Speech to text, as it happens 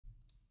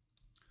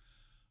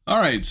All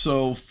right,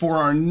 so for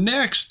our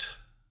next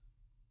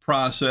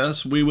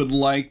process, we would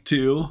like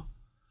to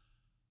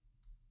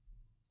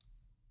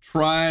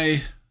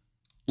try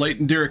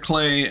Latent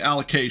Dirichlet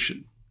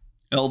Allocation,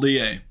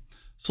 LDA.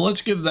 So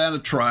let's give that a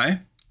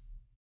try.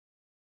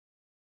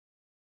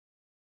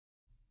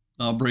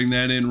 I'll bring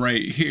that in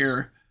right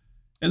here.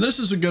 And this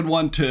is a good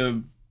one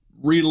to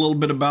read a little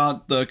bit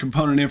about the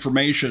component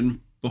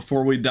information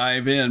before we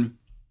dive in.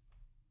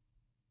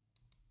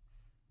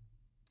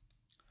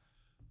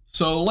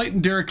 So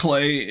Latent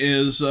Dirichlet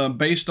is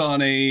based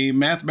on a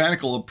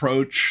mathematical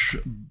approach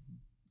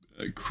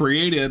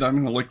created, I'm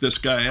going to look this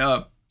guy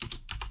up,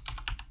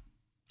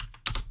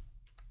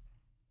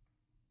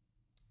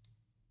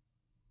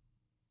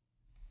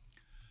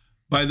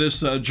 by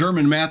this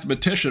German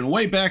mathematician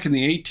way back in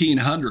the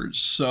 1800s.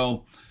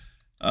 So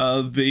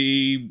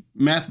the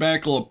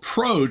mathematical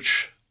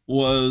approach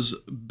was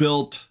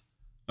built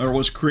or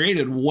was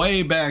created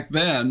way back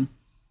then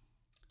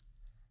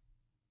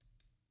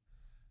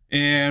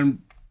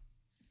and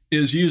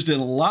is used in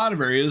a lot of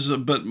areas,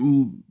 but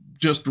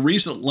just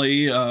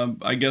recently,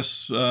 I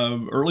guess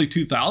early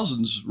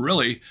 2000s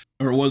really,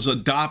 or was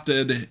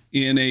adopted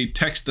in a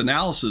text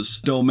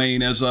analysis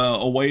domain as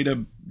a way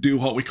to do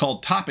what we call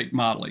topic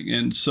modeling.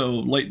 And so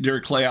Latent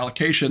Dirichlet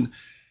Allocation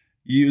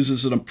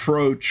uses an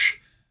approach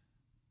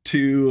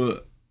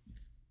to,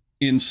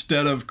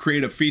 instead of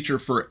create a feature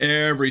for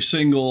every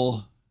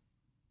single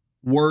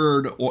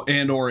word or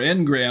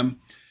n-gram,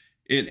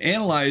 it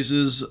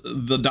analyzes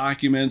the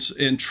documents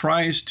and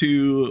tries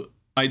to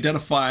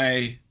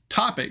identify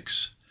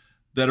topics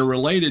that are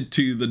related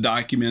to the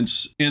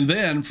documents, and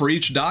then for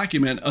each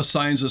document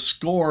assigns a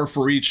score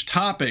for each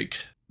topic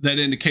that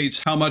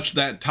indicates how much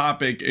that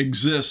topic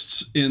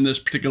exists in this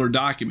particular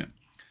document.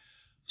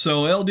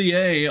 So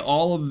LDA,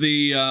 all of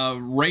the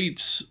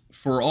rates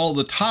for all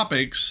the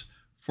topics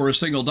for a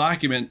single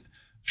document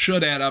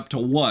should add up to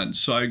 1.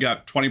 So I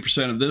got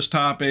 20% of this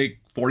topic,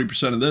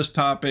 40% of this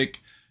topic,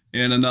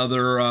 and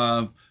another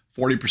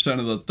 40%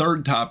 of the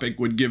third topic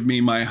would give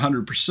me my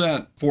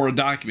 100% for a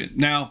document.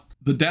 Now,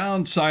 the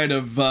downside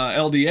of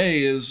LDA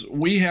is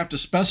we have to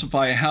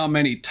specify how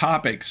many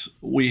topics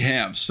we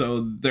have. So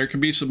there can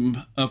be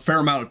a fair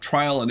amount of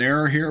trial and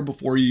error here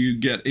before you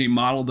get a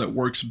model that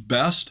works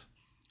best.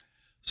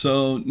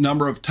 So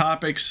number of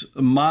topics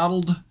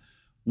modeled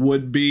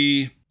would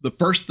be the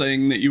first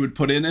thing that you would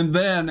put in, and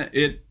then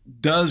it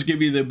does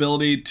give you the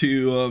ability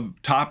to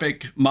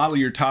model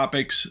your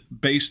topics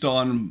based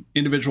on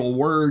individual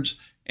words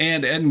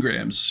and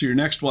n-grams. So your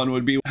next one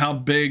would be, how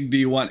big do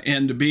you want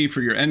n to be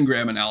for your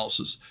n-gram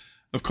analysis?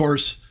 Of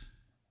course,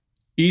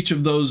 each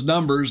of those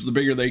numbers, the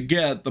bigger they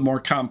get, the more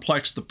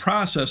complex the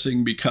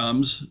processing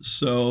becomes.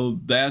 So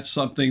that's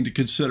something to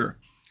consider.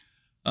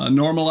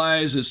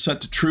 Normalize is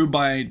set to true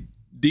by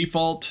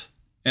default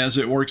as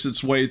it works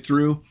its way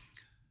through.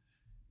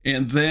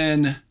 And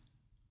then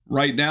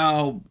right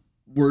now,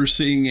 we're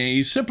seeing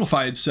a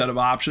simplified set of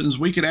options.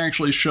 We can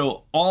actually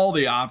show all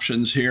the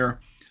options here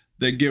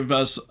that give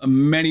us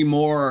many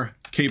more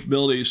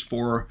capabilities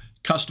for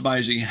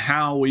customizing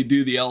how we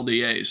do the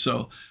LDA.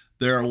 So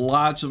there are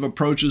lots of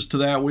approaches to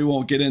that. We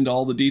won't get into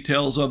all the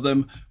details of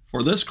them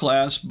for this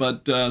class,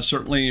 but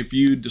certainly if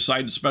you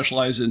decide to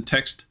specialize in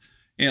text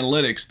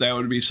analytics, that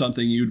would be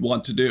something you'd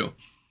want to do.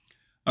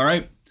 All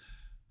right.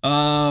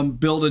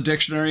 Build a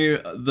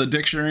dictionary, the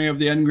dictionary of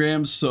the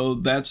n-grams. So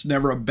that's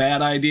never a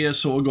bad idea.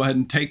 So we'll go ahead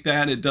and take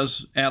that. It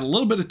does add a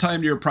little bit of time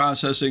to your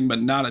processing,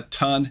 but not a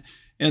ton.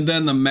 And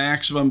then the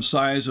maximum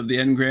size of the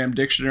n-gram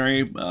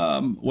dictionary.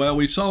 Well,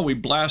 we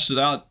blasted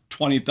out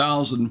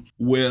 20,000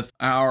 with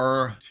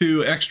our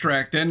 2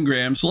 extract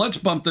n-grams. So let's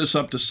bump this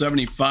up to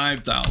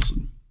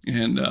 75,000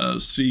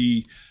 and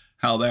see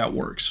how that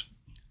works.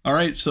 All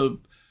right. So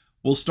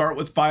we'll start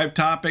with 5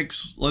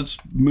 topics. Let's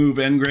move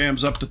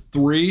n-grams up to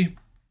 3.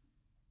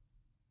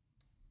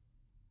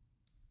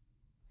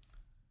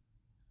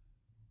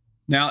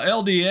 Now,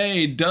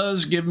 LDA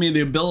does give me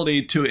the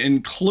ability to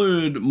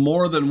include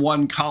more than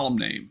one column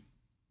name.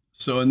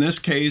 So in this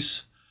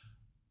case,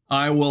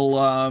 I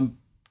will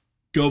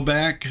go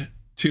back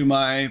to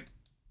my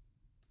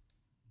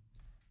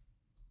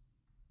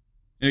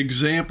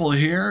example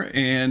here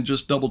and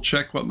just double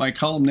check what my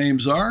column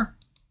names are.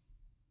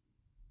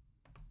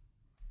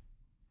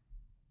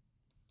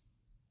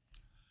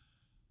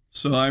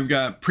 So I've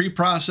got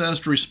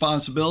pre-processed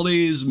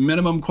responsibilities,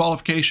 minimum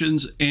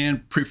qualifications,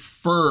 and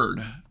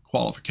preferred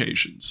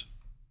qualifications.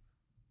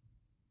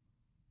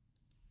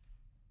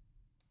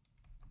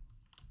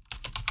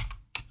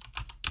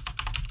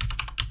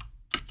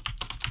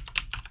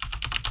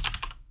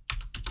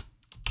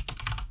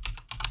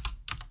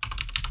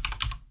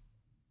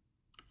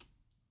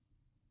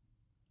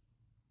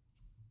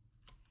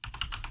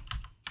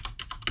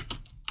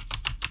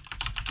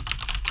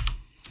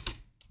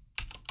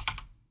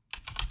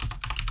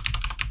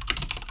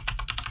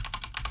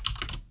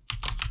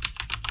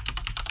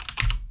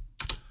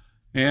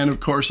 And of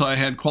course, I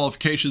had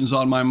qualifications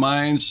on my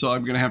mind, so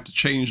I'm going to have to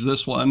change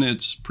this one.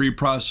 It's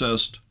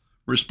pre-processed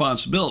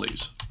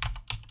responsibilities.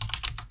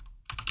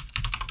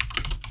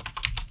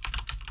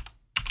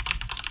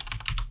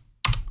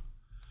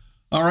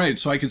 All right,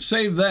 so I can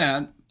save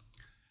that,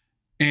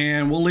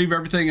 and we'll leave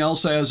everything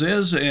else as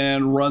is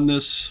and run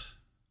this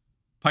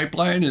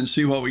pipeline and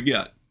see what we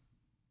get.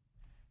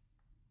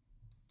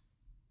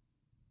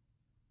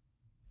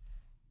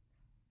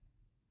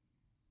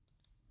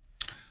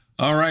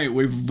 All right,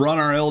 we've run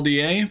our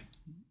LDA,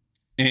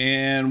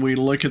 and we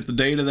look at the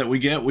data that we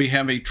get. We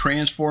have a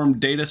transformed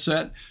data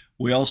set.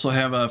 We also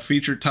have a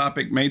feature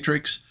topic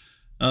matrix.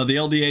 The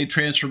LDA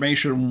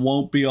transformation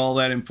won't be all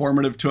that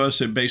informative to us.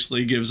 It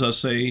basically gives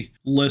us a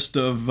list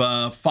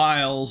of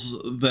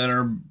files that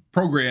are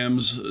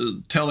programs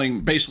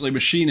telling, basically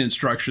machine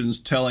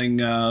instructions telling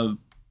Azure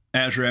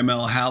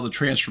ML how the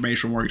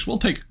transformation works.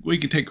 We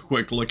can take a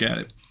quick look at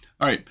it.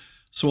 All right,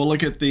 so we'll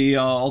look at the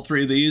all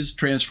three of these: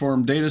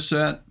 transformed data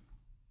set,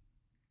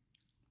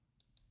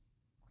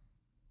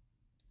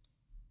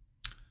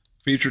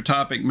 feature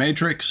topic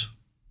matrix,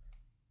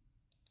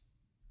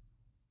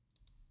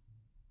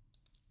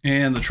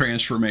 and the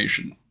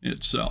transformation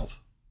itself.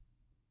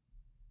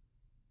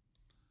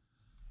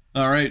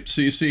 All right,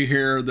 so you see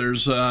here,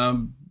 there's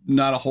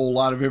not a whole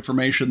lot of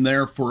information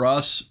there for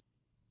us.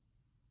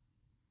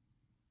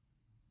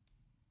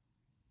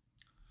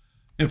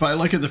 If I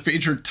look at the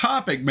feature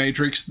topic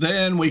matrix,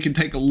 then we can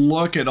take a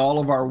look at all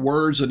of our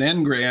words and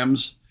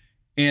n-grams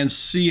and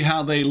see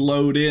how they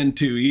load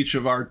into each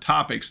of our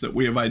topics that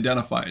we have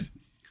identified.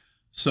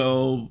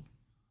 So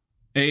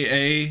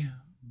AA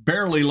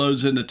barely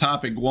loads into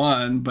topic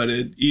 1, but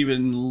it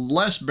even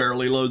less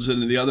barely loads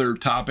into the other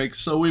topics.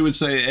 So we would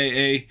say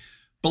AA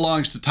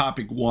belongs to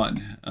topic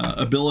 1.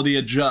 Ability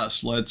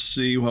adjust, let's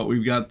see what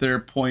we've got there,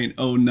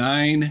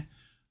 0.09,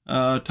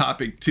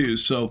 topic 2.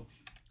 So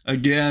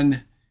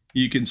again,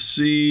 you can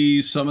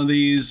see some of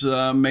these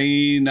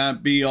may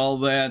not be all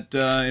that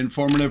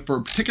informative for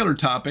a particular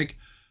topic,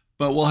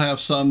 but we'll have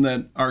some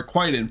that are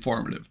quite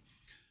informative.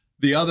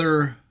 The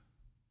other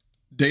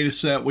data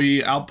set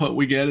output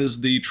we get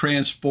is the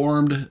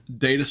transformed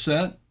data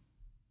set.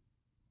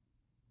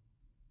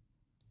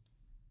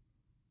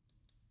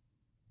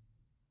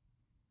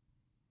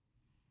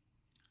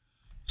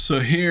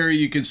 So here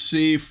you can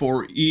see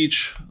for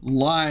each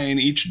line,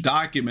 each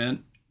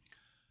document,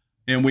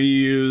 and we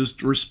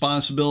used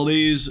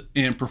responsibilities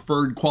and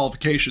preferred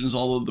qualifications,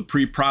 all of the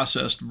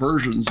pre-processed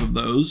versions of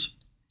those.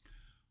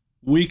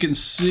 We can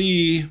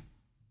see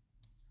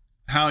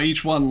how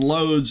each one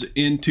loads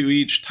into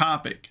each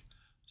topic.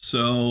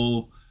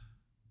 So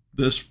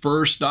this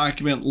first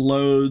document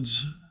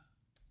loads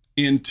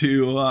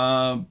into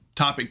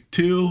topic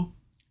 2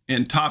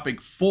 and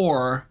topic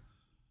 4.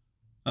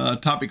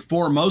 Topic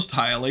 4 most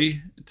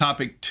highly,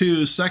 topic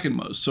 2 second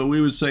most. So we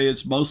would say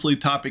it's mostly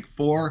topic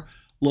 4, a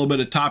little bit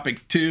of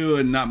topic 2,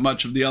 and not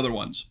much of the other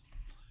ones.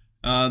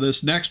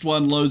 This next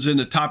one loads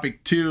into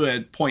topic 2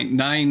 at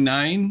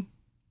 0.99.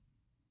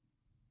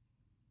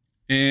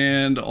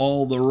 And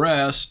all the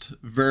rest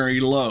very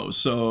low.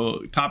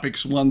 So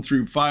topics 1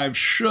 through 5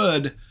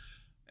 should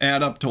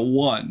add up to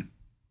 1.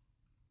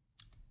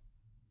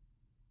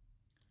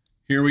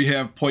 Here we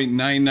have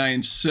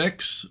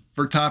 0.996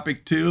 for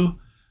topic 2.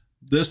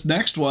 This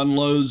next one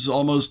loads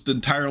almost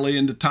entirely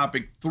into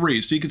topic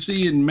 3. So you can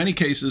see in many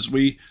cases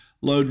we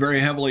load very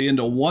heavily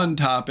into one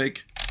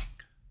topic,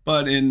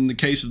 but in the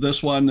case of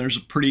this one, there's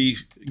a pretty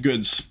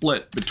good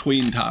split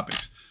between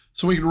topics.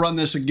 So we can run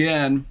this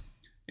again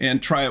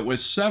and try it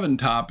with 7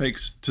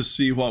 topics to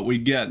see what we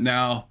get.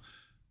 Now,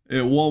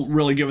 it won't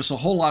really give us a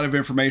whole lot of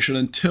information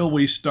until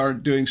we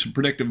start doing some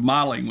predictive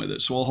modeling with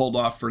it, so we'll hold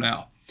off for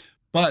now.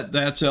 But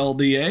that's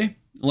LDA.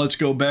 Let's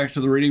go back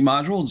to the reading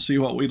module and see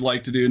what we'd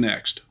like to do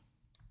next.